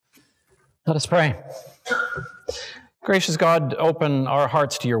Let us pray. Gracious God, open our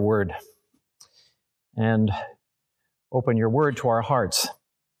hearts to your word and open your word to our hearts.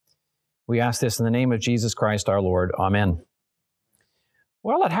 We ask this in the name of Jesus Christ our Lord. Amen.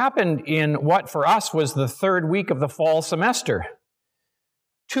 Well, it happened in what for us was the third week of the fall semester,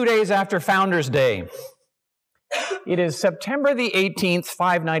 2 days after Founders Day. It is September the 18th,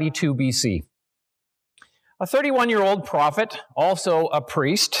 592 BC. A 31-year-old prophet, also a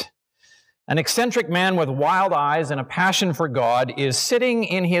priest, an eccentric man with wild eyes and a passion for God, is sitting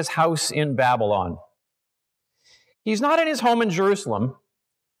in his house in Babylon. He's not in his home in Jerusalem.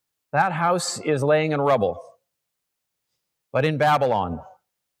 That house is laying in rubble. But in Babylon.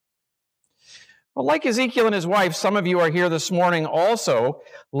 Well, like Ezekiel and his wife, some of you are here this morning also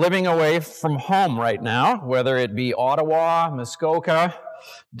living away from home right now, whether it be Ottawa, Muskoka,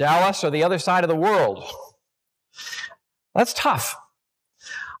 Dallas, or the other side of the world. That's tough.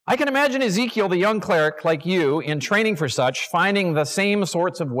 I can imagine Ezekiel, the young cleric like you, in training for such, finding the same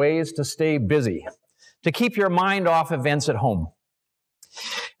sorts of ways to stay busy, to keep your mind off events at home.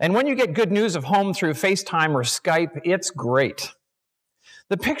 And when you get good news of home through FaceTime or Skype, it's great.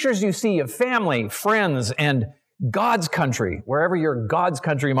 The pictures you see of family, friends, and God's country, wherever your God's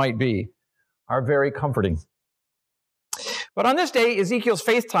country might be, are very comforting. But on this day, Ezekiel's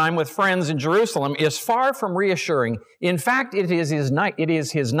FaceTime with friends in Jerusalem is far from reassuring. In fact, it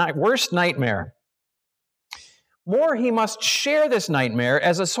is his worst nightmare. More, he must share this nightmare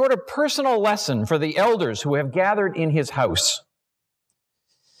as a sort of personal lesson for the elders who have gathered in his house,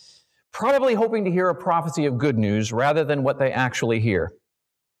 probably hoping to hear a prophecy of good news rather than what they actually hear.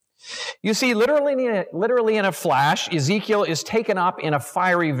 You see, literally in a flash, Ezekiel is taken up in a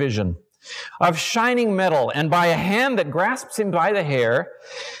fiery vision of shining metal and by a hand that grasps him by the hair,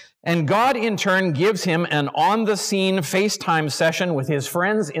 and God in turn gives him an on-the-scene FaceTime session with his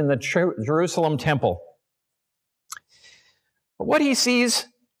friends in the Jerusalem temple. But what he sees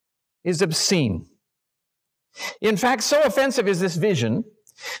is obscene. In fact, so offensive is this vision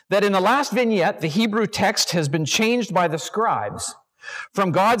that in the last vignette, the Hebrew text has been changed by the scribes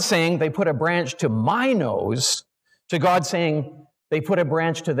from God saying they put a branch to my nose to God saying they put a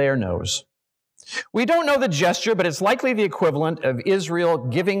branch to their nose. We don't know the gesture, but it's likely the equivalent of Israel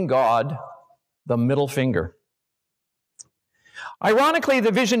giving God the middle finger. Ironically,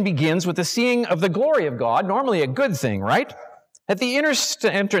 the vision begins with the seeing of the glory of God, normally a good thing, right? At the inner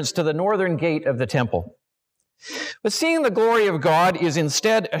entrance to the northern gate of the temple. But seeing the glory of God is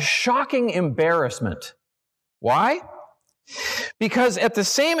instead a shocking embarrassment. Why? Because at the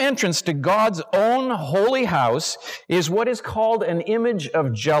same entrance to God's own holy house is what is called an image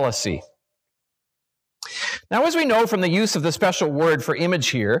of jealousy. Now, as we know from the use of the special word for image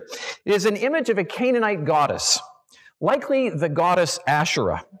here, it is an image of a Canaanite goddess, likely the goddess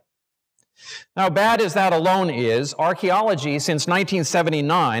Asherah. Now, bad as that alone is, archaeology since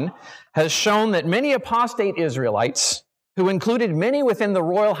 1979 has shown that many apostate Israelites, who included many within the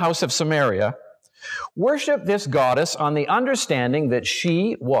royal house of Samaria, worship this goddess on the understanding that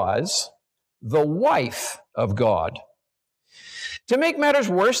she was the wife of God. To make matters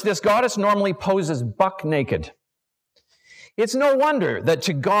worse, this goddess normally poses buck naked. It's no wonder that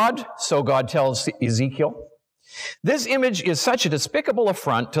to God, so God tells Ezekiel, this image is such a despicable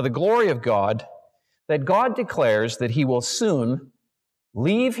affront to the glory of God that God declares that he will soon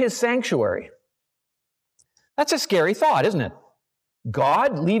leave his sanctuary. That's a scary thought, isn't it?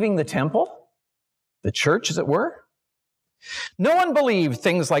 God leaving the temple? The church, as it were? No one believed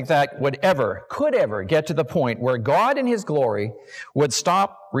things like that could ever get to the point where God in his glory would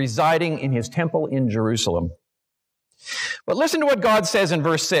stop residing in his temple in Jerusalem. But listen to what God says in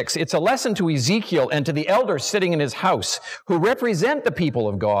verse 6. It's a lesson to Ezekiel and to the elders sitting in his house who represent the people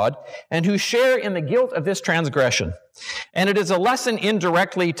of God and who share in the guilt of this transgression. And it is a lesson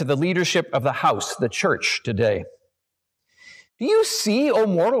indirectly to the leadership of the house, the church, today. Do you see, O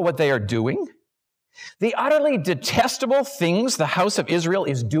mortal, what they are doing? The utterly detestable things the house of Israel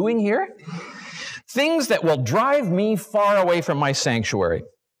is doing here? Things that will drive me far away from my sanctuary.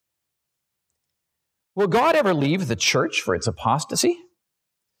 Will God ever leave the church for its apostasy?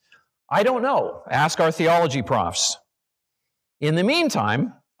 I don't know. Ask our theology profs. In the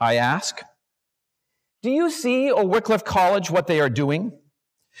meantime, I ask, do you see, O Wycliffe College, what they are doing?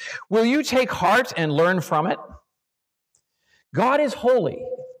 Will you take heart and learn from it? God is holy.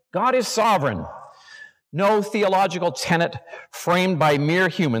 God is sovereign. No theological tenet framed by mere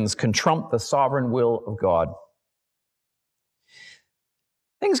humans can trump the sovereign will of God.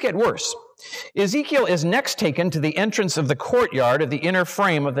 Things get worse. Ezekiel is next taken to the entrance of the courtyard of the inner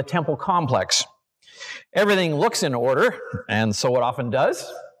frame of the temple complex. Everything looks in order, and so it often does.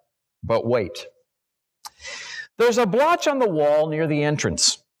 But wait. There's a blotch on the wall near the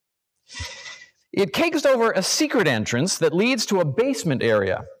entrance. It cakes over a secret entrance that leads to a basement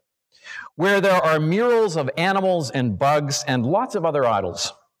area where there are murals of animals and bugs and lots of other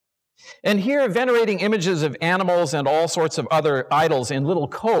idols. And here, venerating images of animals and all sorts of other idols in little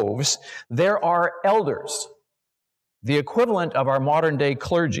coves, there are elders, the equivalent of our modern-day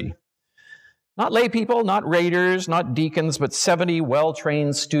clergy. Not lay people, not raiders, not deacons, but 70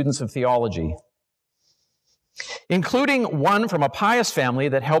 well-trained students of theology, including one from a pious family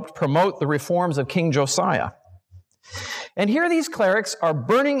that helped promote the reforms of King Josiah. And here these clerics are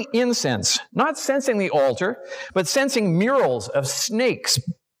burning incense, not censing the altar, but censing murals of snakes,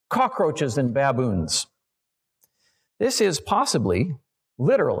 cockroaches, and baboons. This is possibly,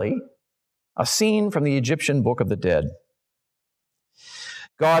 literally, a scene from the Egyptian Book of the Dead.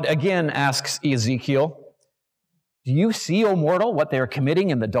 God again asks Ezekiel, "Do you see, O mortal, what they are committing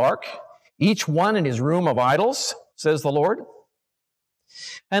in the dark? Each one in his room of idols, says the Lord."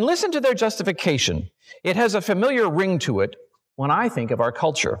 And listen to their justification. It has a familiar ring to it when I think of our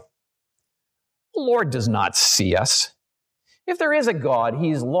culture. The Lord does not see us. If there is a God,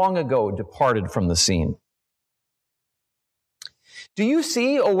 he's long ago departed from the scene. Do you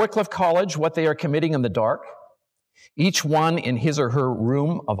see, O Wycliffe College, what they are committing in the dark? Each one in his or her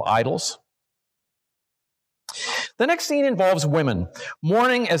room of idols? The next scene involves women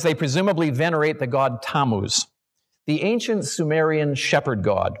mourning as they presumably venerate the god Tammuz, the ancient Sumerian shepherd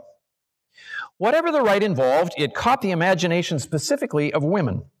god. Whatever the rite involved, it caught the imagination specifically of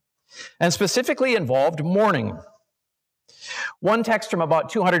women, and specifically involved mourning. One text from about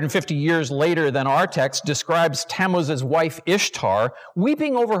 250 years later than our text describes Tammuz's wife Ishtar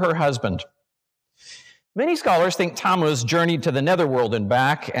weeping over her husband. Many scholars think Tammuz journeyed to the netherworld and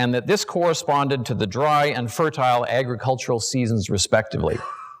back, and that this corresponded to the dry and fertile agricultural seasons, respectively.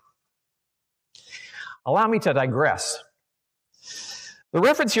 Allow me to digress. The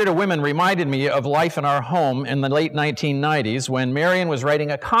reference here to women reminded me of life in our home in the late 1990s when Marion was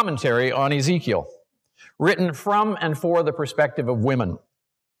writing a commentary on Ezekiel, written from and for the perspective of women.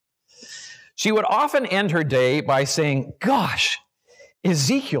 She would often end her day by saying, "Gosh,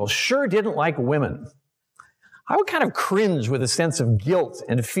 Ezekiel sure didn't like women." I would kind of cringe with a sense of guilt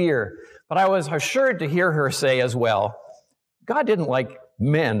and fear, but I was assured to hear her say as well, God didn't like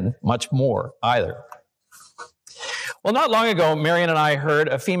men much more either. Well, not long ago, Marion and I heard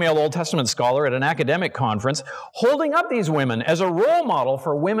a female Old Testament scholar at an academic conference holding up these women as a role model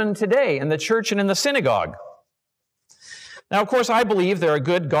for women today in the church and in the synagogue. Now, of course, I believe there are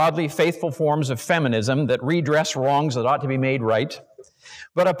good, godly, faithful forms of feminism that redress wrongs that ought to be made right.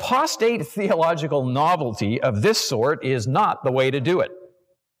 But apostate theological novelty of this sort is not the way to do it.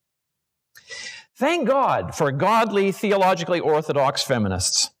 Thank God for godly, theologically orthodox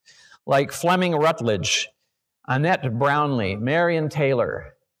feminists like Fleming Rutledge, Annette Brownlee, Marion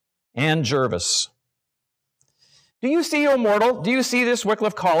Taylor, Ann Jervis. Do you see, O mortal? Do you see this,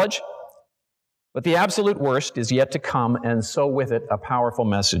 Wycliffe College? But the absolute worst is yet to come, and so with it, a powerful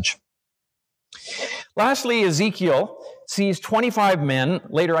message. Lastly, Ezekiel sees 25 men,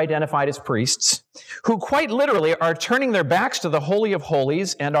 later identified as priests, who quite literally are turning their backs to the Holy of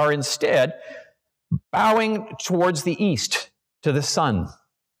Holies and are instead bowing towards the east, to the sun.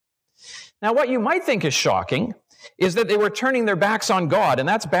 Now, what you might think is shocking is that they were turning their backs on God, and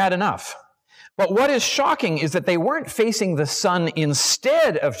that's bad enough. But what is shocking is that they weren't facing the sun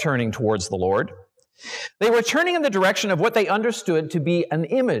instead of turning towards the Lord. They were turning in the direction of what they understood to be an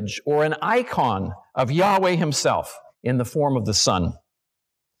image or an icon of Yahweh himself in the form of the sun.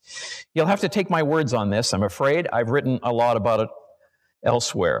 You'll have to take my words on this, I'm afraid. I've written a lot about it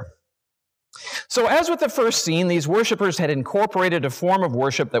elsewhere. So as with the first scene, these worshipers had incorporated a form of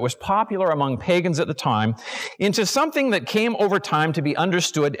worship that was popular among pagans at the time into something that came over time to be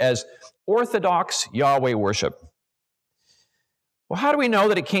understood as Orthodox Yahweh worship. Well, how do we know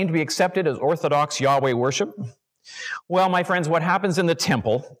that it came to be accepted as Orthodox Yahweh worship? Well, my friends, what happens in the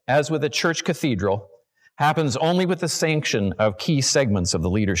temple, as with a church cathedral, happens only with the sanction of key segments of the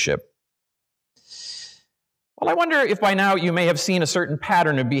leadership. Well, I wonder if by now you may have seen a certain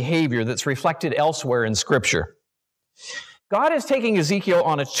pattern of behavior that's reflected elsewhere in Scripture. God is taking Ezekiel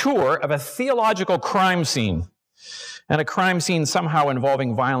on a tour of a theological crime scene, and a crime scene somehow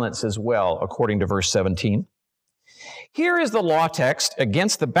involving violence as well, according to verse 17. Here is the law text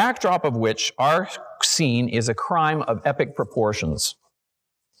against the backdrop of which our scene is a crime of epic proportions.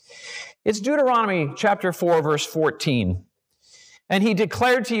 It's Deuteronomy chapter 4, verse 14. "And he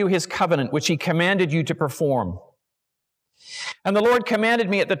declared to you his covenant, which he commanded you to perform. And the Lord commanded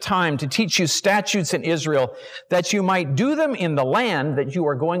me at the time to teach you statutes in Israel, that you might do them in the land that you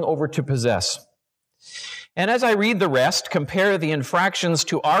are going over to possess. And as I read the rest, compare the infractions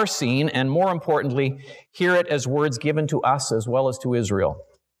to our scene, and more importantly, hear it as words given to us as well as to Israel.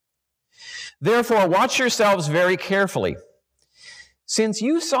 Therefore, watch yourselves very carefully. Since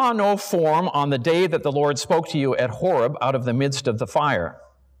you saw no form on the day that the Lord spoke to you at Horeb out of the midst of the fire,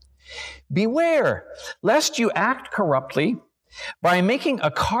 beware lest you act corruptly by making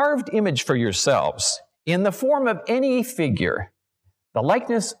a carved image for yourselves in the form of any figure, the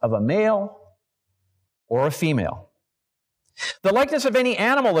likeness of a male or a female, the likeness of any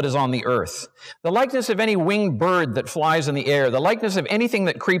animal that is on the earth, the likeness of any winged bird that flies in the air, the likeness of anything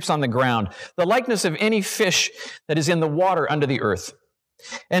that creeps on the ground, the likeness of any fish that is in the water under the earth.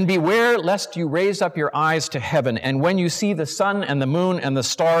 And beware lest you raise up your eyes to heaven, and when you see the sun and the moon and the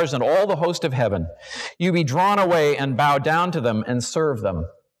stars and all the host of heaven, you be drawn away and bow down to them and serve them.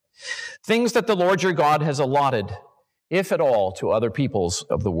 Things that the Lord your God has allotted, if at all, to other peoples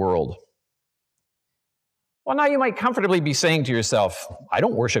of the world. Well, now you might comfortably be saying to yourself, I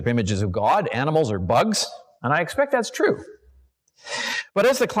don't worship images of God, animals, or bugs, and I expect that's true. But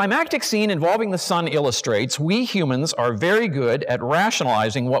as the climactic scene involving the sun illustrates, we humans are very good at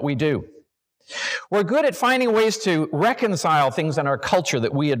rationalizing what we do. We're good at finding ways to reconcile things in our culture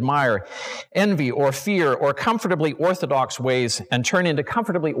that we admire, envy or fear or comfortably orthodox ways, and turn into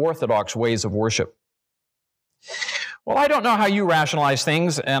comfortably orthodox ways of worship. Well, I don't know how you rationalize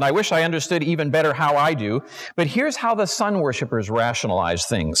things, and I wish I understood even better how I do, but here's how the sun worshipers rationalize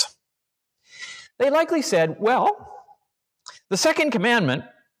things. They likely said, well, the second commandment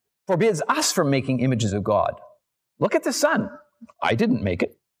forbids us from making images of God. Look at the sun. I didn't make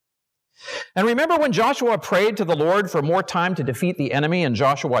it. And remember when Joshua prayed to the Lord for more time to defeat the enemy in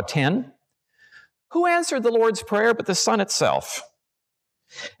Joshua 10? Who answered the Lord's prayer but the sun itself?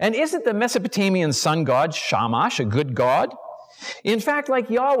 And isn't the Mesopotamian sun god Shamash a good god? In fact, like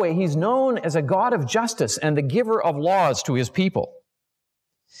Yahweh, he's known as a God of justice and the giver of laws to his people.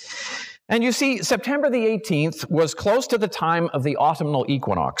 And you see, September the 18th was close to the time of the autumnal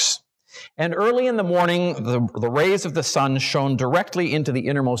equinox. And early in the morning, the rays of the sun shone directly into the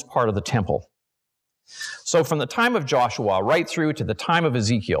innermost part of the temple. So from the time of Joshua right through to the time of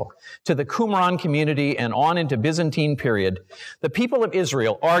Ezekiel, to the Qumran community and on into Byzantine period, the people of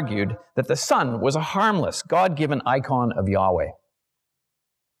Israel argued that the sun was a harmless, God-given icon of Yahweh.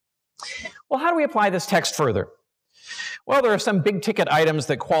 Well, how do we apply this text further? Well, there are some big-ticket items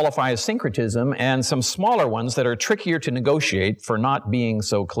that qualify as syncretism and some smaller ones that are trickier to negotiate for not being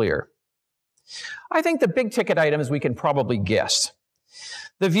so clear. I think the big-ticket items we can probably guess.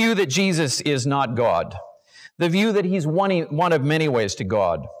 The view that Jesus is not God. The view that he's one of many ways to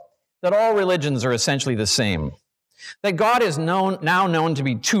God. That all religions are essentially the same. That God is now known to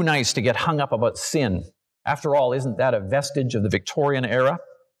be too nice to get hung up about sin. After all, isn't that a vestige of the Victorian era?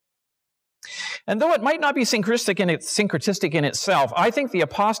 And though it might not be syncretistic in itself, I think the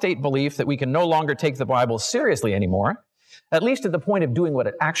apostate belief that we can no longer take the Bible seriously anymore, at least to the point of doing what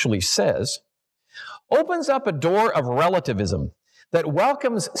it actually says, opens up a door of relativism that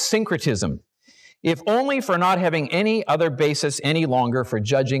welcomes syncretism, if only for not having any other basis any longer for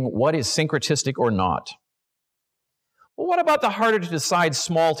judging what is syncretistic or not. Well, what about the harder to decide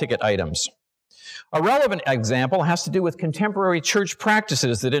small ticket items? A relevant example has to do with contemporary church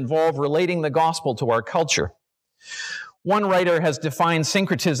practices that involve relating the gospel to our culture. One writer has defined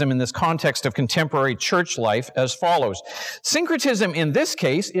syncretism in this context of contemporary church life as follows. Syncretism in this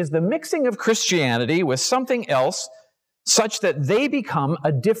case is the mixing of Christianity with something else such that they become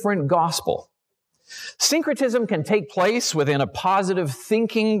a different gospel. Syncretism can take place within a positive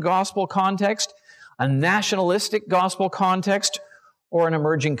thinking gospel context, a nationalistic gospel context, or an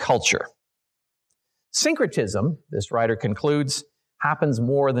emerging culture. Syncretism, this writer concludes, happens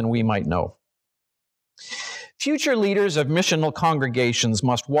more than we might know. Future leaders of missional congregations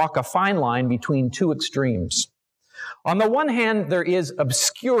must walk a fine line between two extremes. On the one hand, there is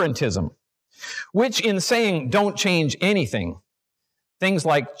obscurantism, which in saying don't change anything, things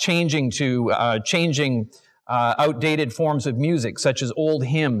like changing outdated forms of music, such as old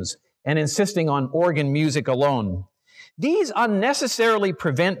hymns, and insisting on organ music alone, these unnecessarily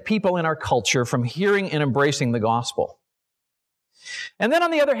prevent people in our culture from hearing and embracing the gospel. And then on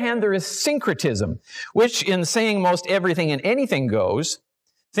the other hand, there is syncretism, which in saying most everything and anything goes,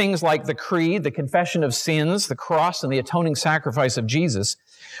 things like the creed, the confession of sins, the cross, and the atoning sacrifice of Jesus,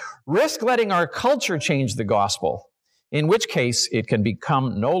 risk letting our culture change the gospel, in which case it can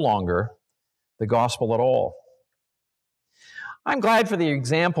become no longer the gospel at all. I'm glad for the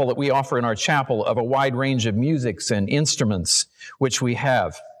example that we offer in our chapel of a wide range of musics and instruments which we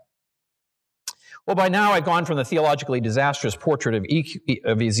have. Well, by now I've gone from the theologically disastrous portrait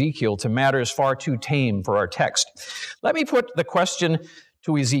of Ezekiel to matters far too tame for our text. Let me put the question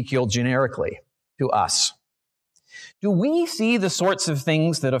to Ezekiel generically, to us. Do we see the sorts of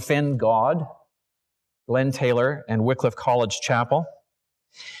things that offend God, Glenn Taylor and Wycliffe College Chapel?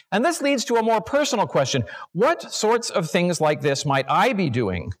 And this leads to a more personal question. What sorts of things like this might I be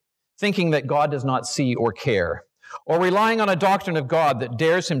doing, thinking that God does not see or care? Or relying on a doctrine of God that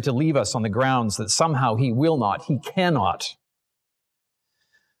dares him to leave us on the grounds that somehow he will not, he cannot.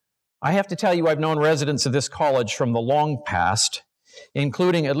 I have to tell you, I've known residents of this college from the long past,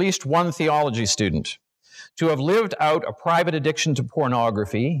 including at least one theology student, to have lived out a private addiction to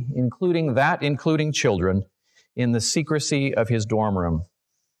pornography, including children, in the secrecy of his dorm room.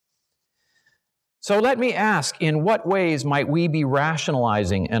 So let me ask, in what ways might we be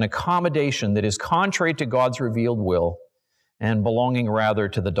rationalizing an accommodation that is contrary to God's revealed will and belonging rather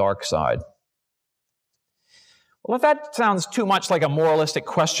to the dark side? Well, if that sounds too much like a moralistic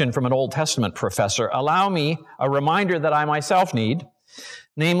question from an Old Testament professor, allow me a reminder that I myself need,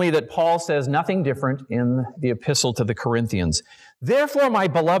 namely that Paul says nothing different in the epistle to the Corinthians. Therefore, my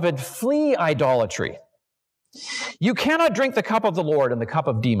beloved, flee idolatry. You cannot drink the cup of the Lord and the cup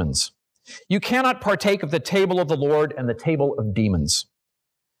of demons. You cannot partake of the table of the Lord and the table of demons.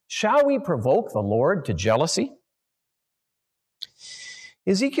 Shall we provoke the Lord to jealousy?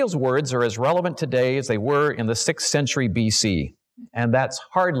 Ezekiel's words are as relevant today as they were in the 6th century BC, and that's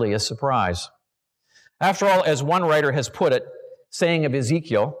hardly a surprise. After all, as one writer has put it, saying of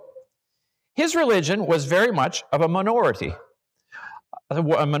Ezekiel, his religion was very much of a minority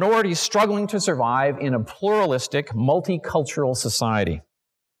struggling to survive in a pluralistic, multicultural society.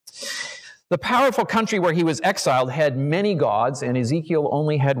 The powerful country where he was exiled had many gods, and Ezekiel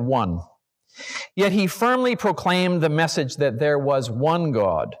only had one. Yet he firmly proclaimed the message that there was one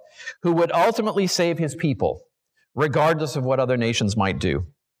God who would ultimately save his people, regardless of what other nations might do.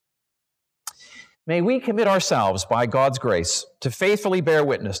 May we commit ourselves, by God's grace, to faithfully bear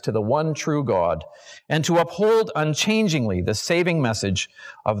witness to the one true God and to uphold unchangingly the saving message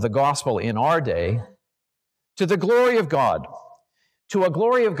of the gospel in our day, to the glory of God, to a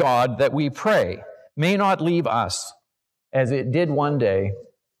glory of God that we pray may not leave us, as it did one day,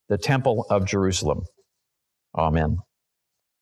 the temple of Jerusalem. Amen.